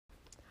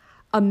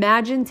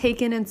Imagine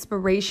taking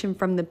inspiration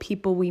from the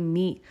people we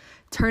meet.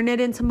 Turn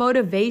it into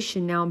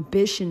motivation. Now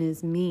ambition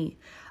is me.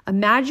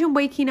 Imagine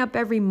waking up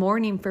every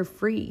morning for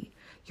free.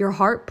 Your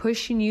heart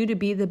pushing you to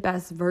be the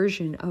best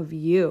version of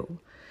you.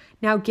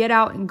 Now get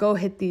out and go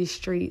hit these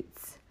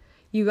streets.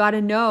 You got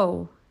to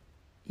know.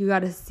 You got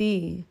to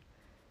see.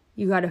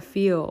 You got to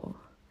feel.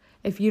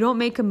 If you don't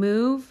make a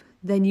move,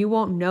 then you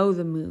won't know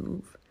the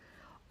move.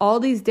 All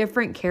these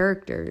different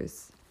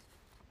characters.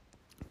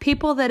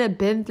 People that have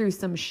been through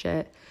some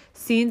shit.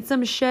 Seen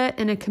some shit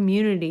in a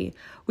community.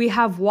 We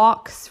have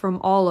walks from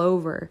all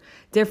over.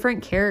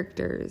 Different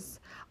characters.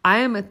 I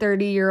am a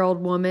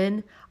 30-year-old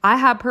woman. I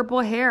have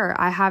purple hair.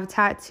 I have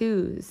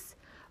tattoos.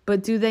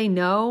 But do they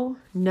know?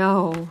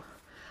 No.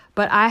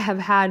 But I have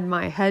had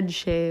my head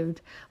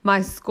shaved.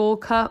 My skull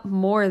cut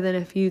more than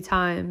a few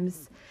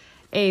times.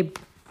 A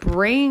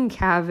brain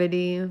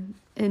cavity.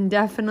 And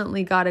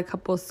definitely got a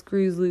couple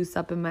screws loose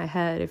up in my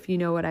head, if you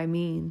know what I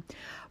mean.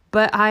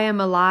 But I am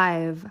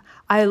alive.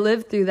 I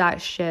lived through that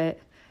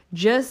shit,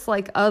 just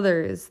like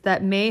others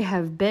that may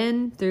have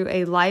been through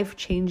a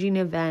life-changing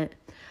event.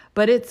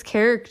 But it's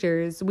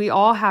characters. We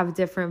all have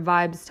different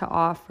vibes to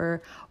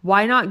offer.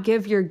 Why not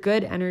give your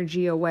good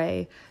energy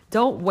away?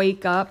 Don't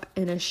wake up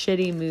in a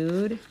shitty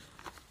mood.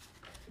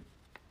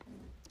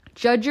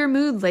 Judge your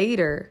mood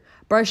later.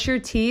 Brush your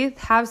teeth,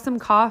 have some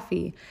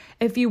coffee.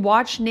 If you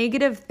watch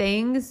negative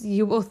things,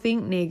 you will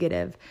think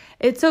negative.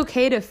 It's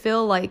okay to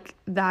feel like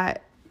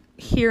that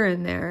here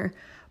and there,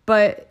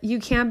 but you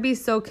can't be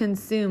so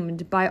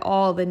consumed by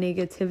all the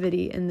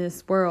negativity in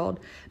this world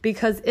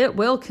because it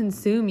will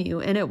consume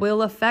you and it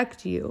will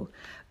affect you.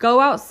 Go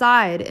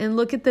outside and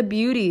look at the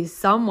beauty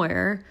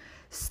somewhere.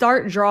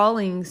 Start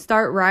drawing,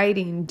 start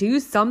writing,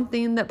 do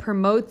something that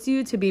promotes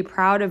you to be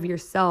proud of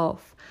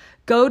yourself.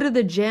 Go to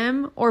the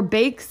gym or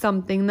bake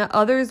something that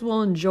others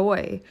will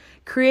enjoy.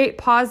 Create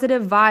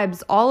positive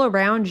vibes all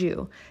around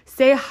you.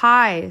 Say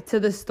hi to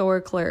the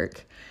store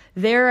clerk.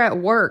 They're at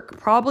work,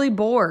 probably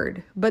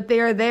bored, but they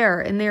are there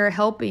and they are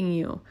helping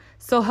you.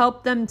 So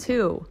help them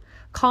too.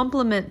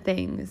 Compliment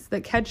things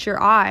that catch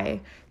your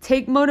eye.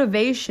 Take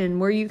motivation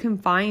where you can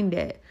find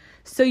it.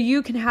 So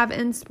you can have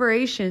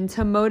inspiration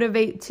to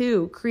motivate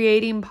too.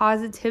 Creating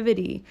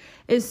positivity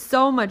is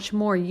so much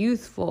more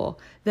youthful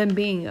than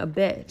being a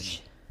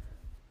bitch.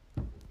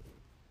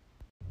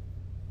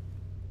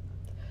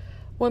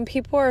 When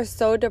people are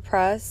so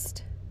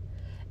depressed,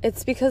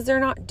 it's because they're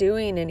not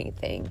doing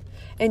anything.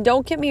 And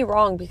don't get me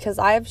wrong, because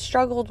I have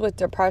struggled with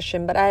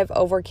depression, but I have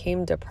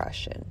overcame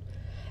depression.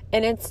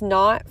 And it's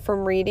not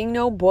from reading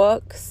no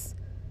books,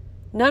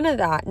 none of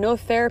that, no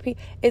therapy.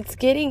 It's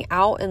getting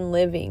out and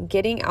living,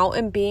 getting out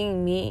and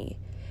being me,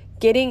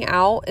 getting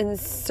out and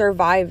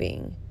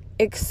surviving,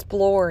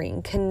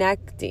 exploring,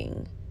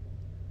 connecting,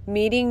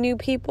 meeting new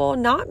people,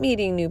 not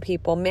meeting new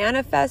people,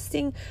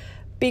 manifesting,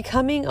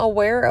 becoming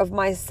aware of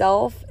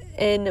myself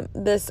and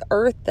this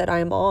earth that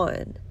I'm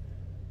on.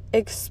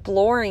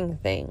 Exploring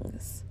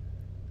things.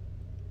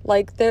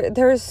 Like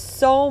there's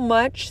so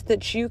much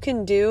that you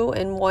can do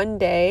in one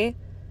day.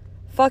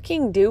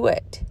 Fucking do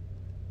it.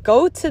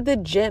 Go to the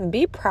gym.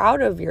 Be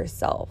proud of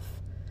yourself.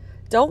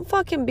 Don't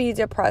fucking be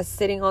depressed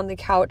sitting on the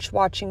couch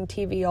watching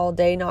TV all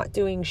day, not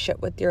doing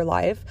shit with your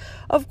life.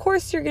 Of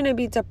course you're going to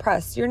be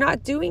depressed. You're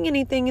not doing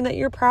anything that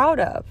you're proud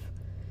of.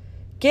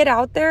 Get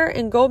out there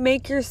and go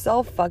make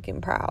yourself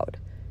fucking proud.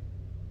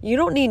 You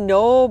don't need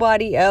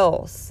nobody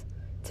else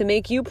to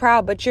make you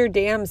proud but your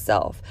damn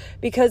self.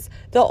 Because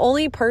the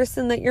only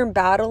person that you're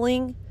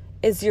battling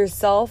is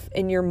yourself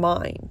and your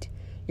mind.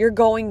 You're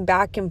going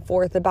back and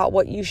forth about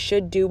what you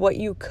should do, what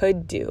you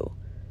could do,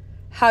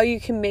 how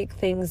you can make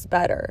things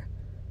better.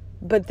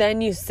 But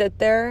then you sit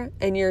there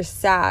and you're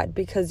sad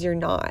because you're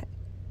not.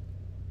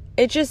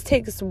 It just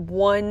takes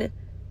 1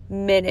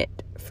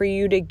 minute for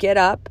you to get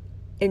up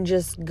and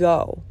just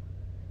go.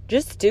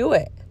 Just do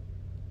it.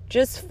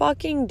 Just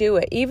fucking do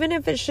it. Even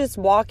if it's just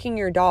walking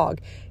your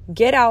dog.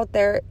 Get out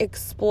there,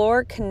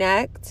 explore,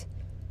 connect,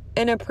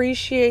 and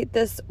appreciate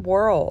this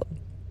world.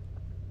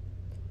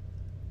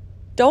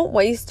 Don't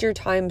waste your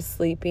time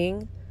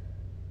sleeping.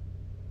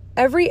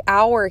 Every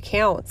hour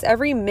counts.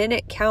 Every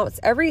minute counts.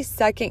 Every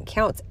second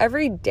counts.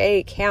 Every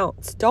day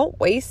counts. Don't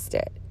waste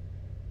it.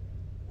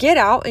 Get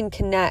out and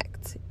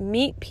connect.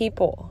 Meet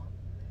people.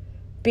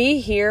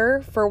 Be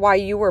here for why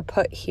you were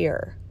put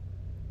here.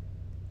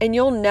 And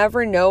you'll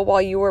never know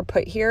why you were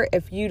put here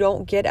if you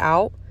don't get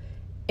out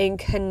and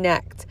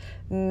connect,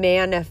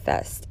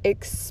 manifest,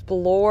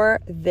 explore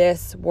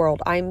this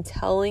world. I'm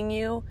telling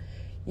you,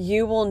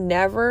 you will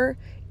never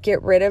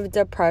get rid of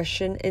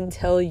depression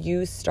until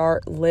you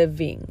start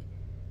living.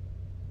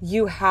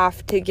 You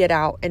have to get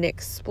out and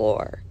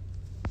explore.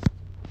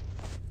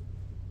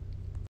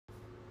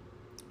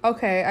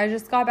 Okay, I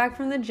just got back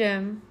from the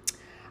gym.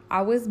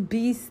 I was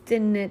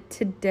beasting it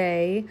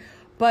today.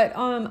 But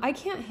I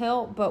can't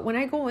help but when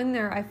I go in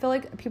there, I feel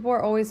like people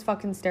are always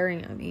fucking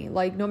staring at me.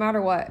 Like, no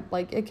matter what.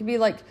 Like, it could be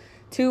like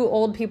 2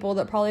 old people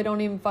that probably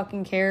don't even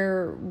fucking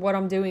care what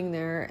I'm doing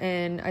there.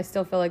 And I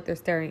still feel like they're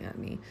staring at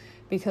me.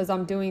 because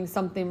I'm doing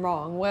something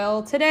wrong.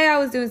 Well, today I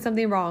was doing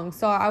something wrong.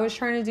 So I was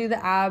trying to do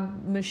the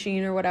ab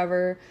machine or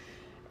whatever,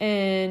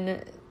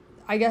 and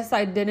I guess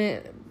I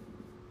didn't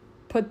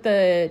put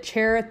the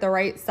chair at the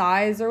right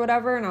size or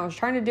whatever, and I was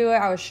trying to do it.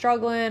 I was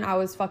struggling. I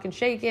was fucking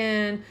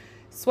shaking,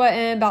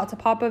 sweating, about to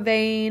pop a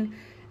vein.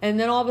 And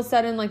then all of a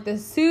sudden, like,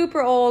 this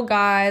super old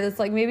guy that's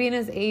like maybe in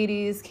his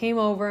 80s came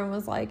over and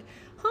was like,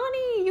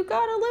 honey, you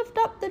gotta lift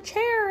up the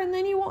chair and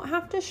then you won't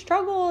have to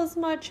struggle as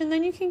much and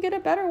then you can get a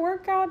better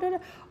workout.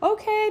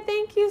 Okay,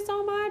 thank you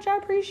so much. I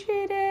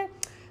appreciate it.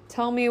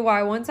 Tell me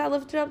why. Once I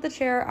lifted up the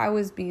chair, I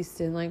was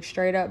beasting, like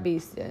straight up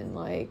beasting.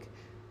 Like,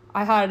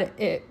 I had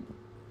it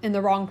in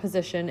the wrong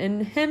position.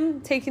 And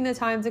him taking the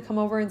time to come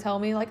over and tell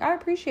me, like, I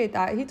appreciate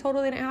that. He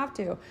totally didn't have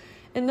to.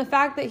 And the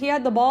fact that he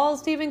had the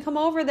balls to even come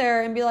over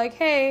there and be like,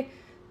 hey,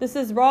 this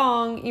is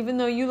wrong, even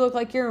though you look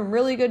like you're in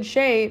really good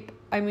shape.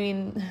 I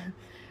mean,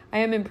 I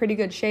am in pretty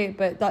good shape,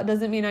 but that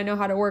doesn't mean I know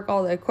how to work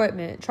all the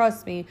equipment.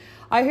 Trust me.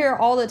 I hear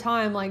all the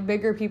time, like,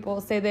 bigger people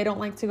say they don't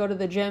like to go to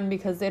the gym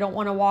because they don't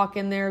want to walk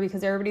in there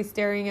because everybody's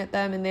staring at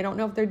them and they don't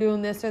know if they're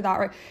doing this or that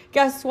right.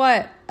 Guess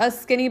what?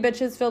 Us skinny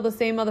bitches feel the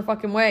same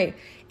motherfucking way.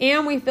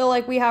 And we feel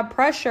like we have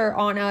pressure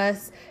on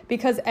us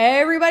because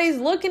everybody's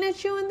looking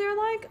at you and they're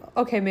like,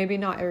 okay, maybe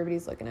not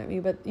everybody's looking at me,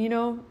 but, you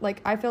know,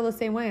 like, I feel the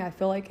same way. I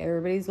feel like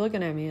everybody's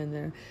looking at me in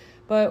there.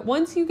 But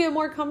once you get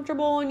more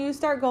comfortable and you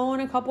start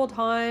going a couple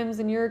times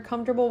and you're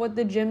comfortable with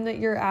the gym that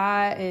you're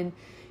at and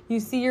you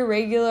see your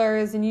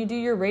regulars and you do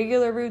your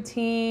regular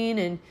routine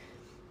and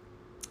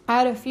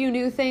add a few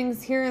new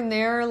things here and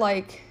there,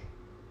 like,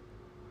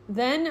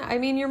 then, I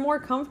mean, you're more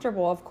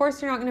comfortable. Of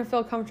course, you're not going to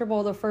feel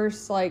comfortable the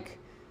first, like,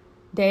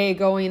 day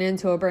going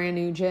into a brand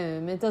new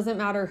gym. It doesn't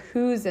matter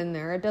who's in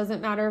there. It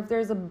doesn't matter if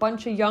there's a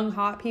bunch of young,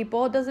 hot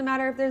people. It doesn't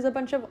matter if there's a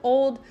bunch of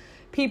old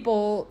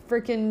people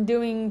freaking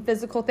doing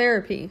physical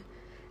therapy.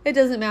 It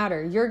doesn't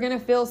matter. You're going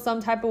to feel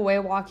some type of way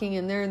walking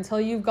in there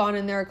until you've gone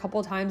in there a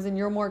couple times and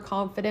you're more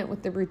confident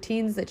with the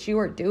routines that you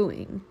are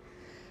doing.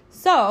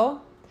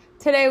 So,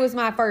 today was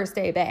my first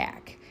day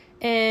back.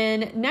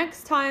 And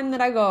next time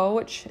that I go,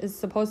 which is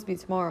supposed to be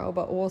tomorrow,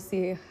 but we'll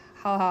see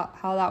how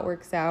that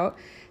works out,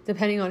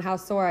 depending on how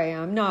sore I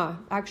am. Nah,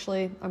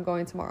 actually, I'm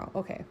going tomorrow.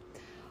 Okay.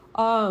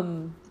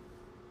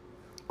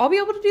 I'll be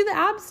able to do the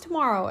abs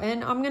tomorrow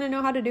and I'm going to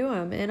know how to do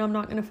them and I'm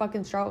not going to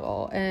fucking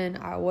struggle. And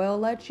I will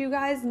let you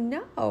guys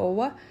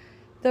know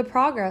the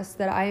progress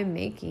that I am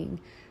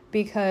making,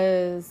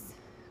 because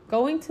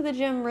going to the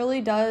gym really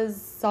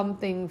does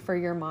something for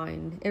your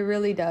mind. It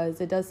really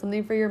does. It does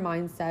something for your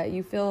mindset.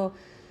 You feel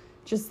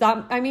just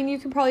that. I mean, you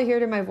can probably hear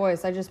it in my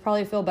voice. I just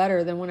probably feel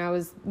better than when I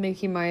was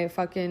making my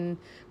fucking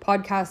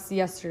podcast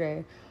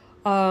yesterday.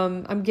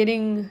 I'm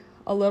getting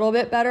a little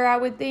bit better, I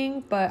would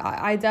think, but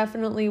I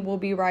definitely will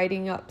be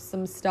writing up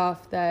some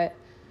stuff that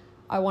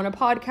I want to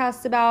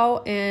podcast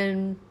about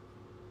and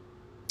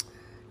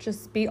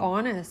just be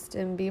honest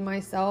and be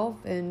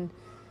myself and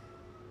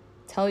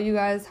tell you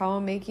guys how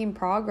I'm making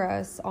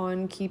progress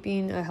on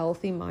keeping a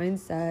healthy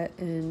mindset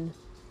and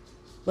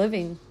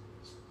living,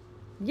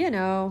 you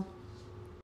know.